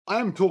I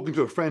am talking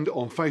to a friend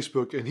on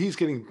Facebook and he's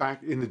getting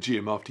back in the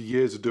gym after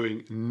years of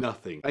doing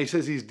nothing. And he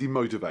says he's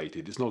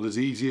demotivated. It's not as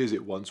easy as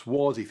it once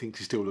was. He thinks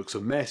he still looks a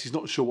mess. He's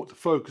not sure what to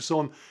focus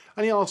on.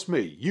 And he asked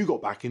me, you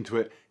got back into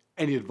it,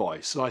 any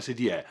advice? And I said,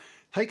 yeah,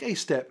 take a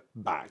step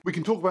back. We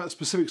can talk about the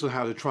specifics on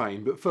how to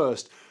train, but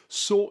first,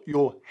 sort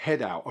your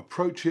head out,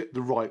 approach it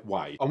the right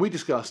way. And we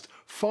discussed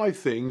 5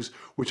 things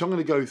which I'm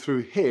going to go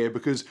through here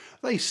because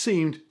they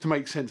seemed to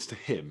make sense to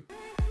him.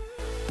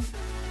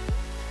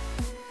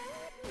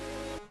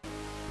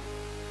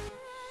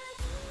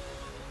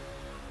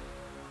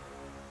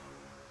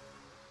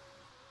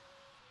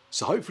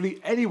 So hopefully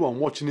anyone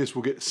watching this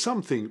will get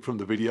something from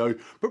the video,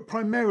 but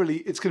primarily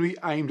it's going to be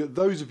aimed at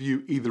those of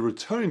you either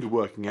returning to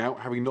working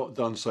out, having not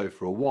done so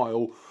for a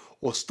while,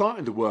 or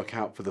starting to work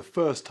out for the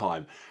first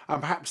time,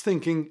 and perhaps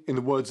thinking, in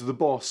the words of the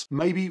boss,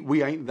 maybe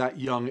we ain't that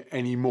young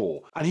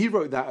anymore. And he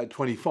wrote that at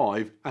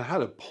 25 and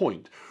had a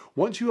point.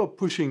 Once you are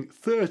pushing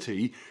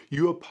 30,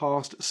 you are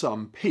past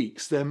some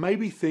peaks. There may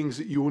be things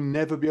that you will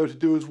never be able to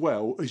do as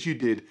well as you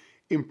did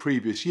in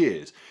previous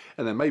years.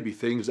 And there may be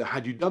things that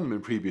had you done them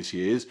in previous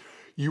years,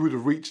 you would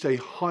have reached a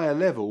higher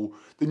level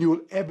than you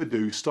will ever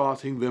do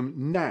starting them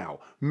now.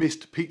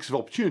 Missed peaks of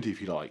opportunity,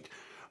 if you like.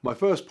 My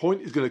first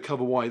point is going to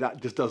cover why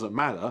that just doesn't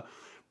matter,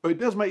 but it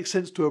does make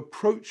sense to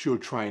approach your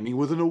training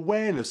with an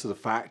awareness of the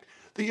fact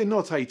that you're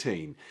not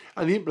 18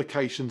 and the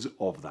implications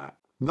of that.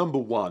 Number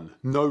 1,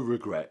 no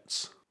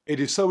regrets. It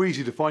is so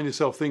easy to find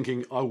yourself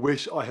thinking, I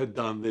wish I had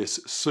done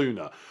this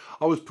sooner.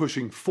 I was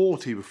pushing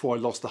 40 before I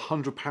lost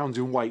 100 pounds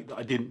in weight that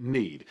I didn't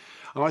need.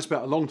 And I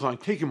spent a long time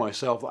kicking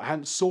myself that I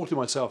hadn't sorted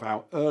myself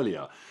out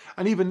earlier.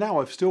 And even now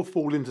I've still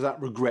fallen into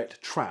that regret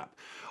trap.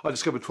 I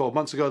discovered 12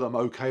 months ago that I'm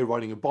okay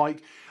riding a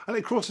bike, and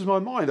it crosses my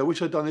mind, I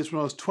wish I'd done this when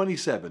I was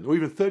 27 or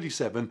even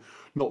 37,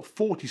 not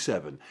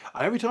 47.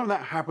 And every time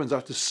that happens I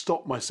have to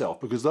stop myself,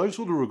 because those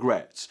sort of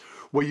regrets,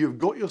 where you've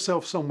got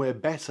yourself somewhere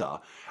better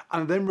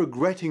and then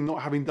regretting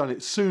not having done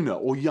it sooner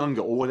or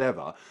younger or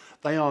whatever,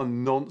 they are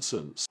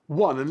nonsense.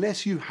 1,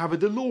 unless you have a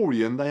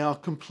DeLorean, they are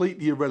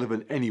completely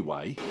irrelevant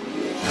anyway.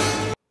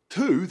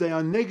 2, they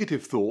are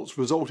negative thoughts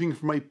resulting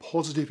from a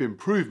positive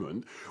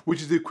improvement,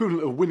 which is the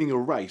equivalent of winning a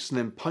race and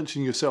then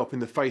punching yourself in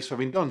the face for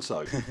having done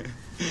so.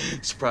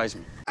 Surprise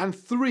me. And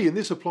 3, and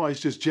this applies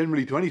just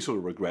generally to any sort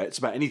of regrets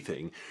about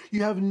anything,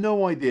 you have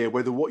no idea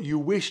whether what you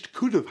wished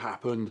could have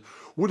happened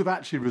would have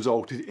actually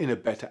resulted in a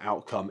better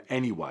outcome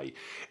anyway.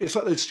 It's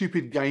like those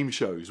stupid game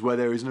shows where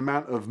there is an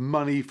amount of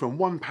money from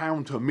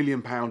 £1 to £1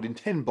 million in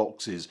 10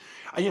 boxes,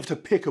 and you have to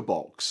pick a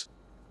box.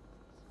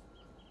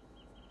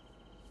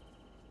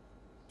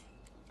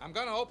 I'm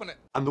gonna open it.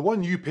 And the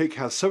one you pick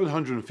has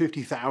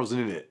 750,000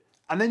 in it.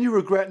 And then you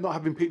regret not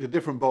having picked a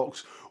different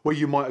box where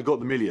you might have got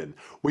the million,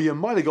 where you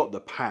might have got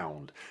the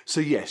pound.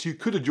 So yes, you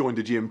could have joined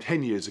a gym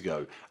 10 years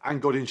ago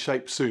and got in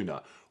shape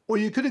sooner. Or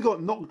you could have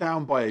got knocked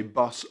down by a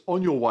bus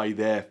on your way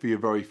there for your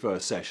very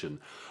first session.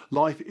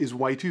 Life is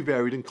way too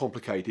varied and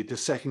complicated to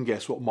second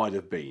guess what might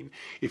have been.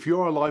 If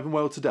you're alive and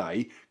well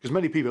today, because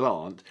many people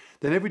aren't,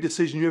 then every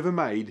decision you ever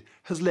made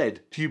has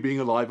led to you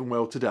being alive and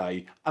well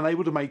today and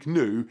able to make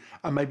new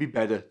and maybe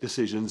better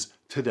decisions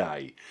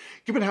today.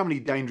 Given how many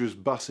dangerous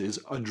buses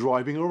are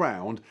driving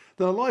around,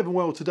 then alive and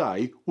well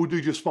today will do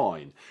just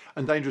fine.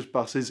 And dangerous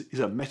buses is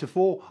a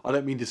metaphor. I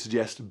don't mean to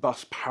suggest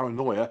bus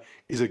paranoia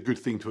is a good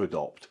thing to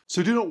adopt.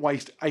 So do not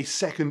waste a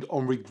second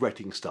on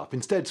regretting stuff.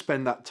 Instead,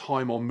 spend that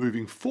time on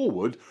moving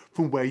forward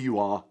from where you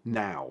are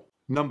now.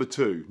 Number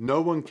 2,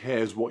 no one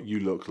cares what you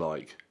look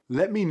like.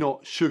 Let me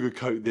not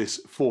sugarcoat this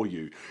for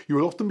you. You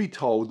will often be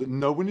told that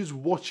no one is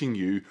watching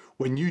you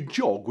when you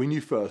jog when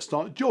you first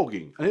start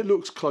jogging, and it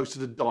looks closer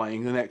to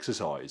dying than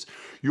exercise.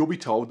 You'll be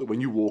told that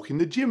when you walk in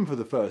the gym for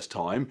the first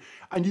time,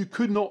 and you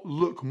could not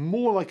look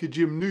more like a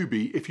gym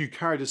newbie if you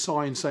carried a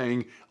sign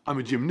saying, I'm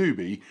a gym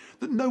newbie,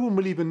 that no one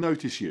will even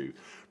notice you.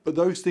 But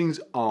those things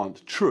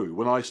aren't true.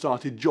 When I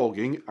started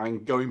jogging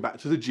and going back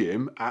to the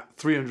gym at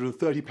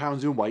 330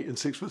 pounds in weight and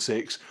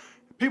 6'6",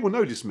 people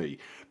noticed me.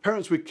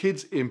 Parents with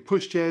kids in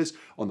pushchairs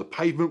on the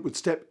pavement would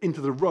step into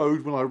the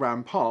road when I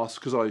ran past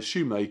because I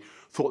assume they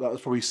thought that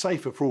was probably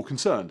safer for all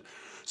concerned.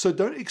 So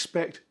don't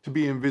expect to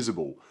be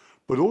invisible.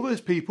 But all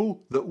those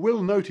people that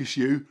will notice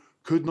you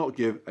could not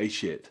give a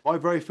shit. My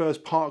very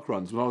first park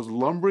runs, when I was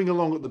lumbering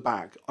along at the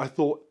back, I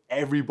thought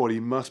everybody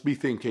must be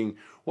thinking,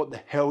 what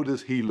the hell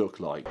does he look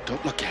like?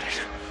 Don't look at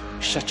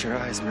it. Shut your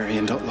eyes, Murray,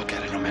 and don't look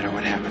at it no matter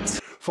what happens.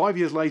 5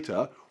 years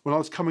later, when I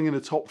was coming in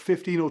the top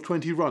 15 or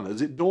 20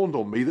 runners, it dawned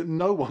on me that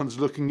no one's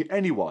looking at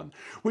anyone,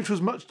 which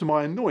was much to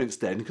my annoyance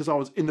then because I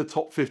was in the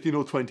top 15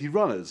 or 20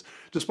 runners.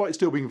 Despite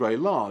still being very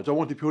large, I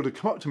wanted people to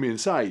come up to me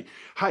and say,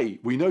 hey,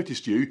 we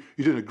noticed you,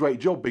 you're doing a great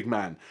job, big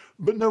man.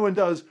 But no one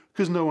does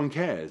because no one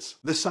cares.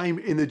 The same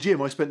in the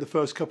gym. I spent the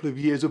first couple of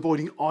years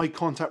avoiding eye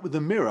contact with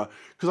the mirror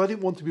because I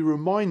didn't want to be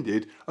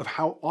reminded of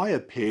how I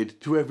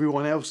appeared to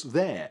everyone else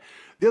there.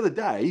 The other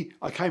day,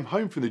 I came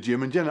home from the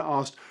gym and Jenna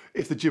asked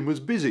if the gym was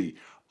busy.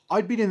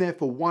 I'd been in there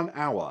for 1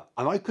 hour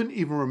and I couldn't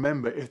even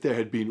remember if there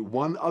had been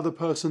one other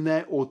person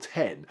there or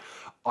 10.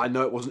 I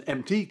know it wasn't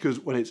empty because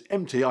when it's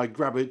empty I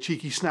grab a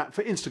cheeky snap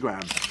for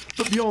Instagram.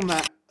 But beyond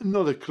that,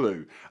 not a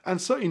clue,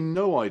 and certainly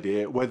no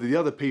idea whether the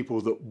other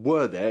people that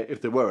were there, if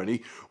there were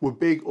any, were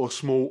big or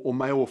small or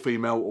male or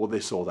female or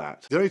this or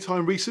that. The only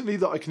time recently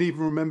that I can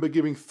even remember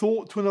giving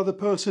thought to another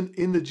person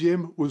in the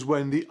gym was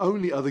when the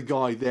only other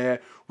guy there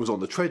was on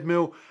the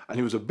treadmill, and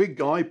he was a big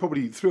guy,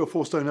 probably 3 or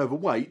 4 stone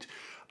overweight,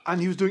 and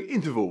he was doing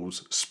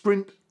intervals,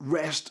 sprint,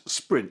 rest,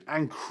 sprint,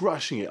 and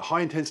crushing it,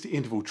 high intensity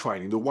interval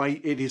training, the way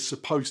it is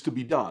supposed to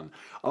be done.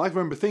 And I can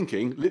remember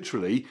thinking,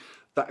 literally,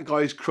 that guy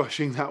is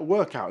crushing that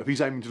workout. If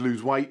he's aiming to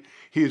lose weight,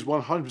 he is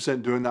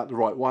 100% doing that the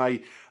right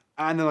way.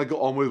 And then I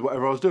got on with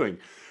whatever I was doing.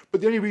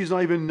 But the only reason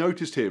I even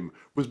noticed him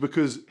was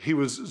because he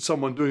was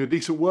someone doing a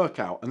decent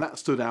workout, and that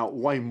stood out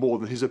way more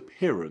than his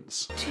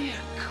appearance. Dear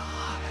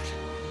God,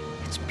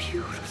 it's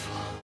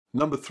beautiful.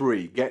 Number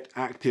 3, get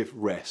active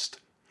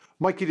rest.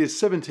 My kid is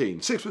 17,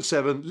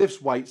 6'7",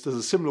 lifts weights, does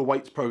a similar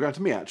weights program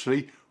to me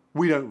actually.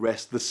 We don't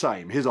rest the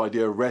same. His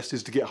idea of rest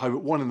is to get home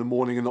at 1 in the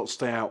morning and not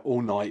stay out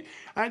all night.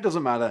 And it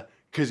doesn't matter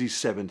because he's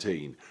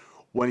 17.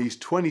 When he's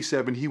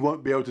 27, he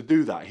won't be able to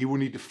do that. He will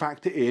need to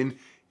factor in,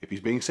 if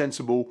he's being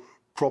sensible,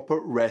 proper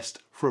rest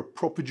for a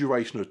proper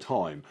duration of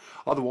time.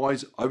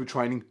 Otherwise,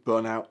 overtraining,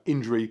 burnout,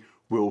 injury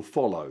will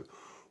follow.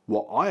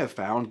 What I have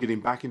found getting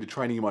back into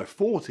training in my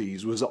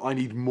 40s was that I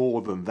need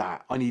more than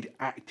that. I need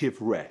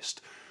active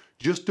rest.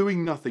 Just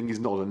doing nothing is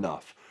not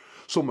enough.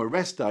 So on my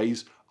rest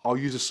days, I'll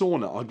use a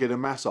sauna, I'll get a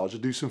massage, I'll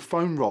do some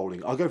foam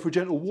rolling, I'll go for a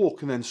gentle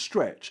walk and then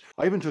stretch.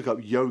 I even took up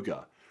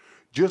yoga.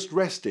 Just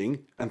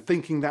resting and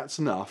thinking that's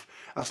enough,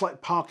 that's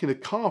like parking a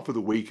car for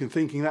the week and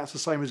thinking that's the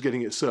same as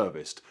getting it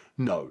serviced.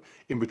 No,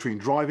 in between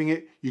driving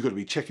it, you've got to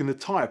be checking the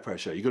tyre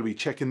pressure, you've got to be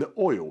checking the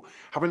oil,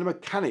 having a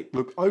mechanic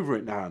look over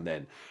it now and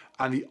then.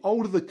 And the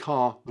older the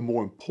car, the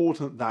more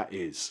important that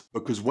is.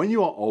 Because when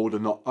you are older,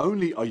 not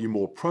only are you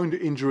more prone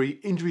to injury,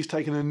 injuries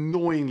take an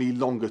annoyingly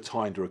longer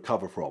time to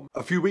recover from.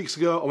 A few weeks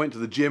ago, I went to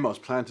the gym. I was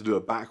planning to do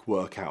a back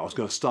workout. I was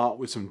going to start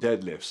with some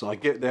deadlifts. I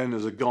get there and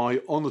there's a guy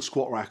on the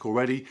squat rack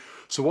already.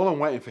 So while I'm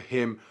waiting for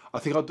him, I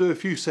think I'll do a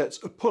few sets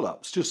of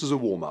pull-ups just as a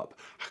warm-up.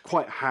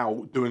 Quite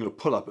how doing a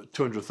pull-up at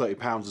 230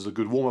 pounds is a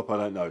good warm-up, I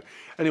don't know.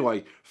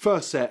 Anyway,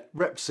 first set,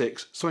 rep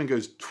 6, something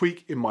goes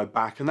tweak in my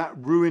back, and that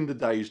ruined the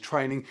day's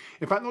training.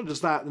 In fact, not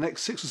just that, the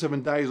next 6 or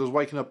 7 days I was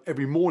waking up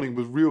every morning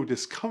with real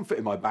discomfort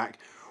in my back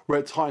where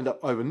it tightened up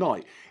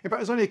overnight. In fact,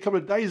 it was only a couple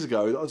of days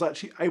ago that I was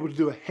actually able to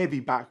do a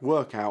heavy back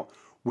workout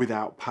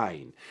without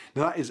pain.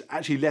 Now that is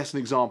actually less an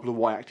example of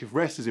why active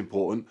rest is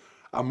important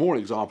and more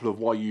an example of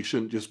why you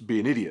shouldn't just be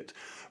an idiot.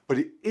 But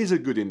it is a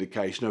good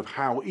indication of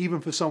how, even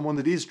for someone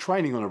that is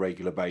training on a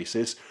regular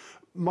basis,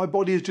 my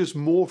body is just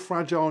more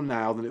fragile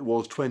now than it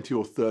was 20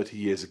 or 30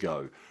 years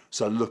ago.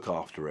 So look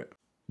after it.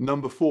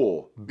 Number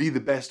 4, be the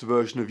best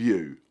version of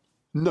you.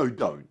 No,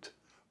 don't.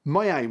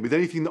 My aim with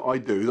anything that I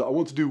do that I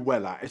want to do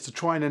well at is to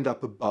try and end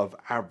up above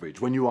average.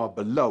 When you are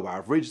below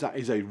average, that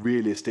is a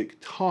realistic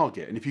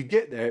target. And if you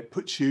get there, it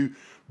puts you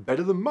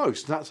better than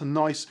most. That's a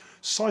nice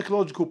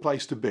psychological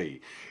place to be.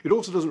 It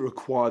also doesn't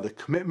require the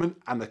commitment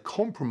and the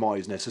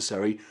compromise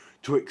necessary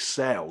to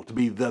excel, to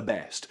be the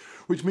best,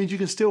 which means you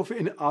can still fit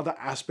in other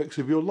aspects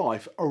of your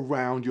life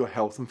around your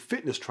health and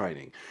fitness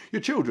training.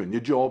 Your children,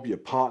 your job, your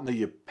partner,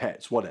 your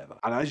pets, whatever.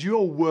 And as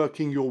you're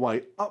working your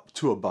way up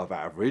to above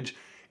average,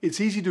 it's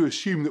easy to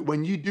assume that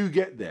when you do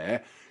get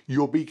there,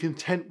 you'll be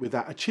content with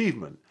that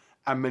achievement,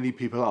 and many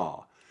people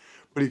are.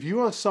 But if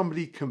you are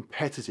somebody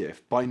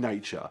competitive by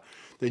nature,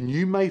 then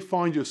you may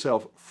find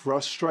yourself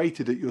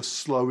frustrated at your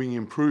slowing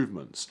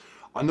improvements.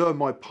 I know in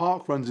my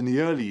park runs in the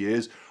early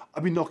years,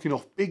 I'd be knocking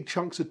off big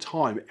chunks of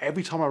time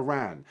every time I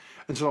ran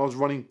until I was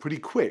running pretty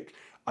quick.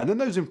 And then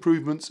those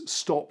improvements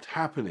stopped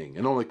happening,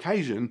 and on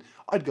occasion,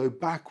 I'd go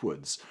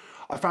backwards.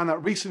 I found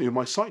that recently with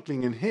my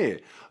cycling in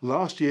here.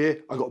 Last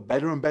year, I got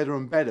better and better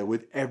and better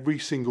with every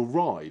single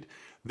ride.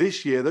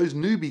 This year, those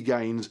newbie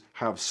gains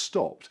have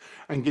stopped,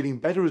 and getting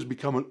better has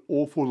become an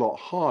awful lot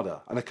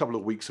harder, and a couple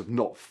of weeks of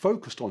not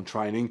focused on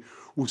training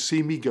will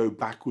see me go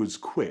backwards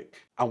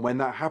quick. And when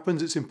that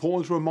happens, it's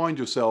important to remind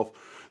yourself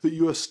that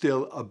you are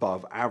still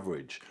above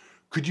average.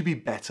 Could you be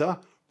better?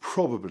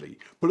 Probably,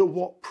 but at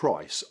what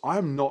price? I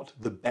am not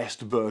the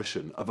best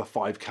version of a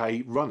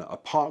 5k runner, a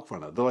park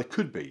runner that I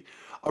could be.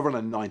 I run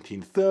a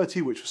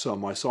 1930, which for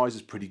someone my size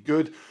is pretty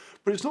good,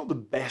 but it's not the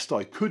best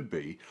I could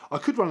be. I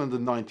could run under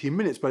 19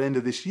 minutes by the end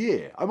of this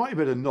year. I might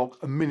be able to knock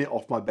a minute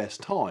off my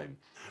best time.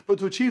 But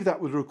to achieve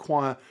that would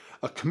require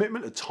a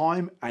commitment of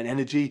time and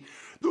energy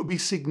that would be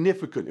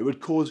significant. It would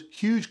cause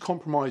huge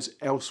compromise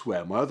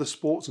elsewhere. My other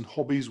sports and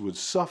hobbies would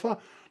suffer,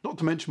 not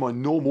to mention my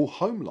normal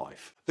home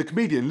life. The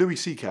comedian Louis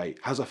C.K.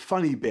 has a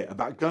funny bit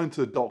about going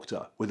to the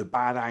doctor with a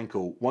bad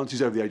ankle once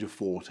he's over the age of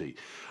 40.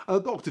 And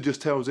the doctor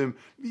just tells him,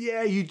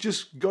 yeah, you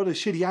just got a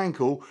shitty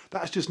ankle,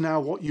 that's just now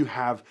what you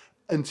have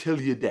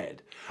until you're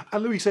dead.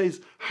 And Louis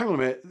says, hang on a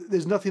minute,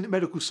 there's nothing that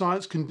medical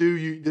science can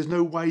do, there's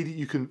no way that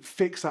you can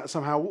fix that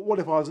somehow. What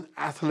if I was an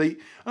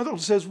athlete? And the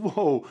doctor says,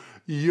 whoa,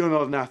 you're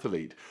not an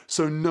athlete,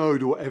 so no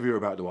to whatever you're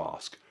about to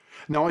ask.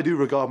 Now, I do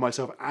regard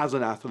myself as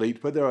an athlete,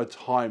 but there are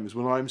times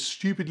when I'm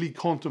stupidly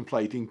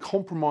contemplating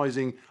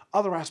compromising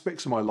other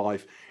aspects of my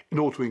life in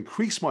order to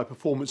increase my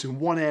performance in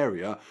one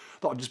area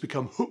that I've just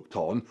become hooked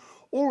on,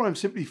 or I'm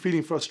simply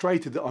feeling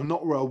frustrated that I'm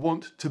not where I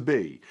want to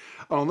be.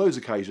 And on those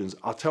occasions,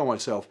 I tell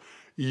myself,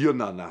 you're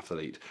not an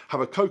athlete.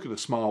 Have a Coke and a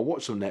smile,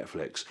 watch some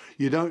Netflix.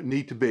 You don't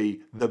need to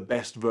be the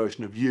best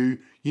version of you.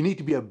 You need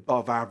to be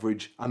above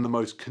average and the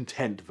most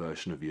content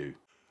version of you.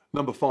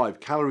 Number 5,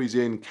 calories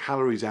in,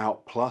 calories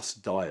out plus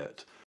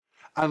diet.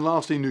 And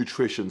lastly,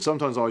 nutrition.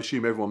 Sometimes I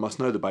assume everyone must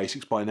know the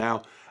basics by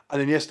now. And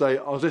then yesterday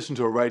I was listening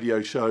to a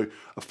radio show,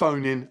 a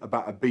phone in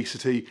about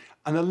obesity,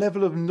 and the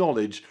level of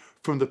knowledge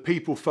from the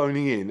people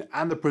phoning in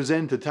and the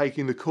presenter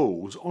taking the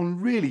calls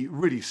on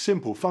really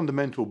simple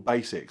fundamental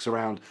basics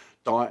around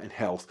diet and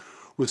health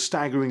was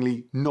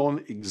staggeringly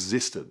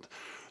non-existent.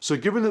 So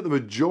given that the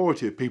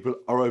majority of people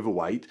are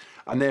overweight,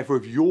 and therefore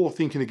if you're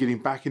thinking of getting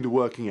back into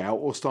working out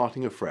or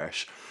starting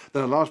afresh,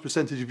 then a large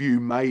percentage of you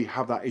may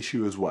have that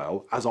issue as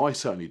well, as I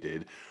certainly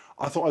did,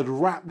 I thought I'd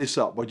wrap this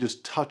up by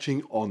just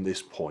touching on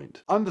this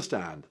point.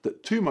 Understand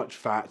that too much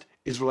fat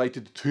is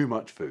related to too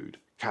much food.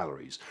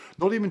 Calories.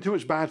 Not even too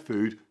much bad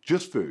food,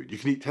 just food. You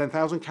can eat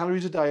 10,000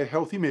 calories a day of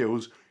healthy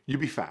meals, you'll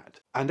be fat.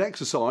 And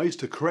exercise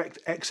to correct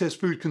excess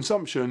food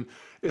consumption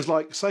is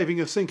like saving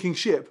a sinking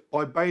ship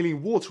by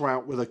bailing water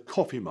out with a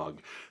coffee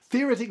mug.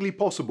 Theoretically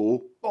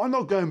possible, but I'm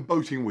not going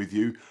boating with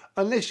you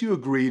unless you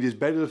agree it is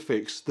better to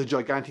fix the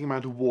gigantic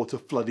amount of water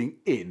flooding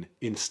in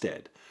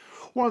instead.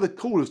 One of the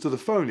callers to the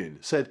phone-in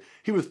said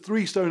he was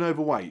 3 stone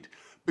overweight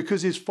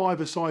because his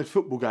 5-a-side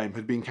football game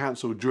had been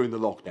cancelled during the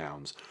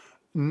lockdowns.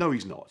 No,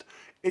 he's not.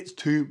 It's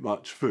too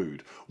much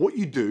food. What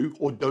you do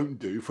or don't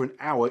do for an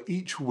hour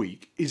each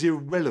week is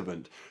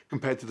irrelevant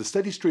compared to the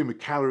steady stream of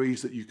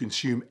calories that you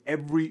consume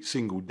every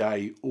single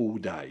day, all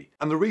day.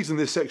 And the reason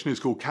this section is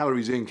called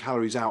calories in,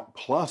 calories out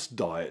plus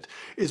diet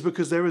is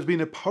because there has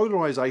been a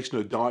polarization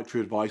of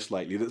dietary advice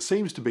lately that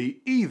seems to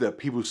be either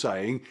people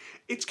saying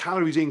it's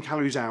calories in,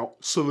 calories out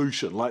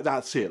solution, like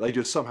that's it, they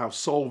just somehow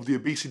solved the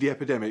obesity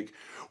epidemic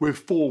with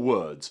 4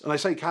 words. And they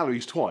say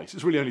calories twice,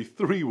 it's really only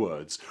 3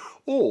 words.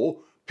 Or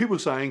people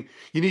saying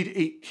you need to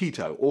eat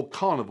keto or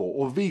carnivore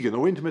or vegan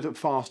or intermittent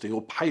fasting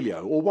or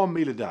paleo or 1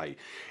 meal a day.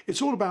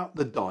 It's all about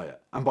the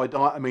diet. And by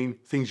diet I mean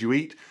things you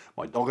eat.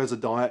 My dog has a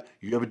diet,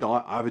 you have a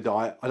diet, I have a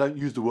diet. I don't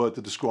use the word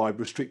to describe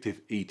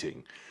restrictive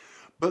eating.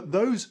 But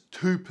those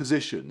 2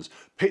 positions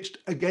pitched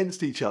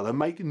against each other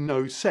make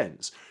no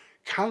sense.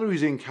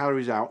 Calories in,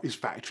 calories out is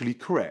factually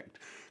correct.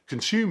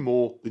 Consume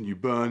more than you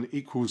burn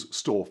equals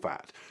store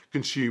fat.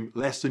 Consume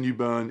less than you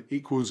burn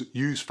equals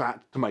use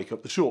fat to make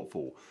up the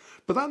shortfall.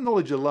 But that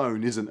knowledge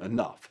alone isn't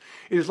enough.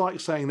 It is like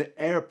saying that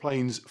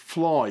airplanes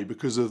fly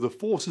because of the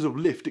forces of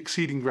lift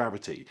exceeding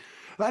gravity.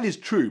 That is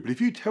true, but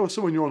if you tell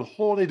someone you're on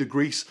holiday to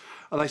Greece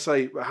and they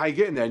say, how are you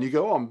getting there? And you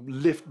go, oh,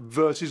 lift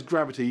versus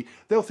gravity,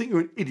 they'll think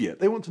you're an idiot.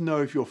 They want to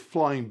know if you're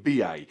flying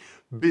BA,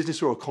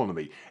 business or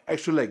economy,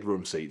 extra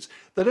legroom seats.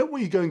 They don't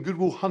want you going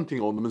Goodwill hunting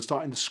on them and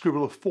starting to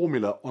scribble a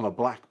formula on a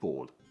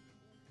blackboard.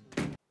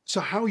 So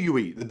how you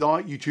eat, the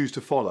diet you choose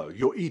to follow,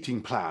 your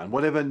eating plan,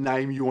 whatever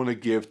name you want to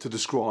give to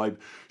describe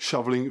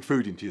shoveling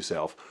food into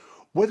yourself,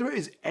 whether it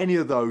is any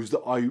of those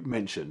that I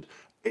mentioned,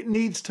 it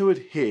needs to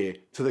adhere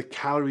to the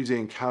calories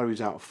in,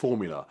 calories out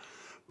formula.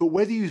 But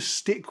whether you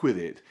stick with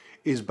it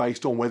is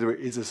based on whether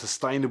it is a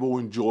sustainable,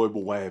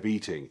 enjoyable way of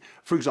eating.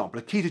 For example,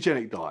 a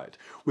ketogenic diet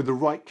with the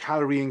right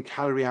calorie in,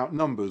 calorie out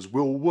numbers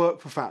will work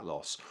for fat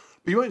loss.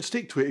 But you won't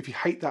stick to it if you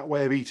hate that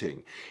way of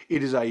eating.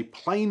 It is a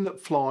plane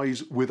that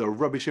flies with a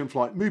rubbish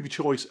in-flight movie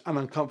choice and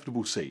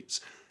uncomfortable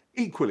seats.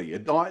 Equally, a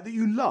diet that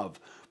you love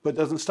but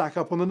doesn't stack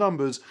up on the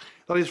numbers,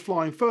 that is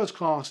flying first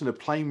class in a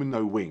plane with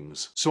no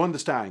wings. So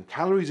understand,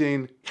 calories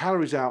in,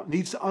 calories out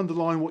needs to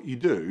underline what you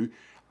do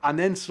and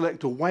then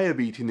select a way of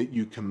eating that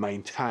you can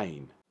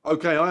maintain.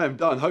 Okay, I am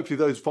done. Hopefully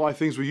those 5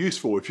 things were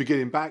useful. If you're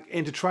getting back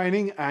into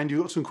training and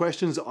you've got some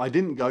questions that I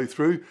didn't go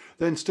through,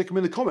 then stick them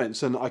in the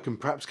comments and I can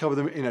perhaps cover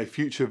them in a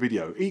future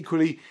video.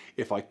 Equally,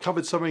 if I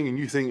covered something and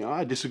you think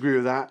I disagree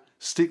with that,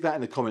 stick that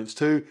in the comments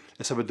too.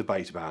 Let's have a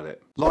debate about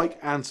it. Like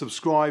and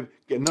subscribe,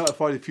 get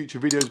notified of future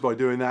videos by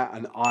doing that,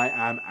 and I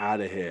am out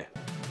of here.